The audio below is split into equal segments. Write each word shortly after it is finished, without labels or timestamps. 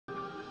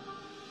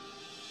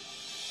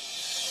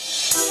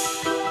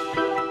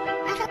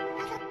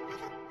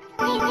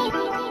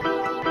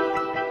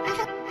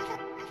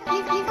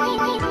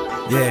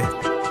Yeah.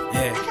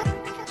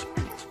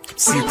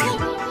 Secret.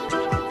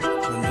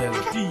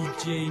 Mandella.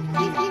 DJ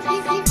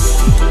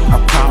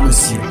I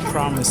promise you,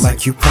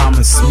 like you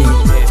promised me.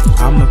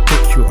 I'ma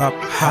pick you up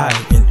high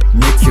and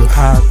make you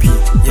happy.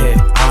 Yeah,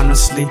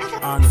 honestly,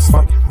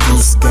 fuck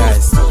these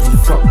guys and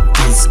fuck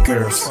these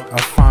girls.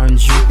 I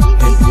found you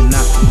and you're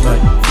not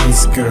like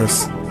these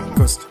girls.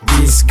 Cause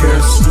these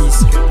girls,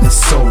 they're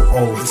so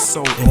old.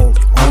 And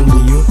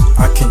only you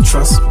I can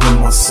trust with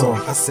my soul.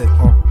 I said,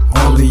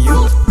 only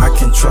you I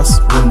can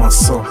trust with my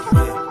soul.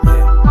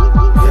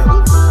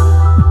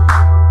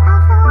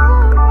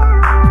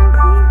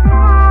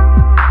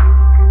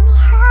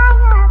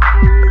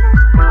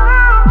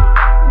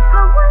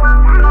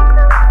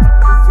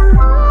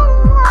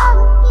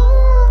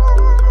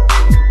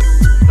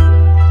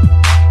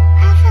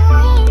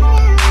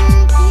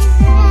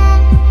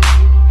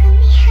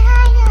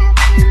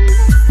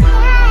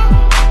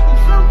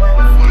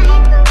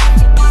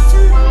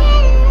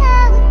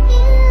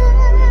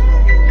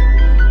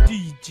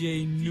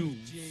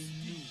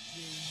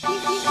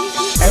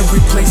 Every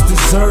place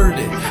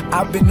deserted,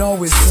 I've been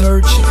always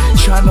searching,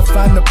 trying to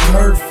find the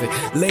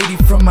perfect lady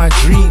from my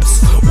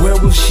dreams. Where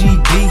will she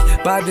be?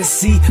 By the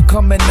sea,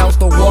 coming out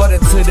the water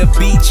to the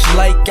beach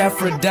like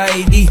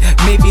Aphrodite.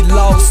 Maybe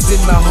lost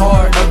in the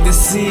heart of the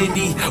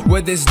city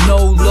where there's no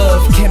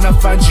love. Can I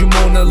find you,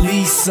 Mona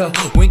Lisa?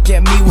 Wink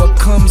at me, what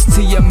comes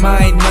to your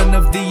mind? None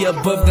of the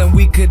above, then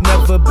we could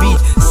never be.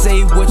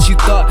 Say what you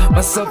thought,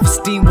 my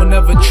self-esteem will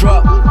never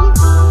drop.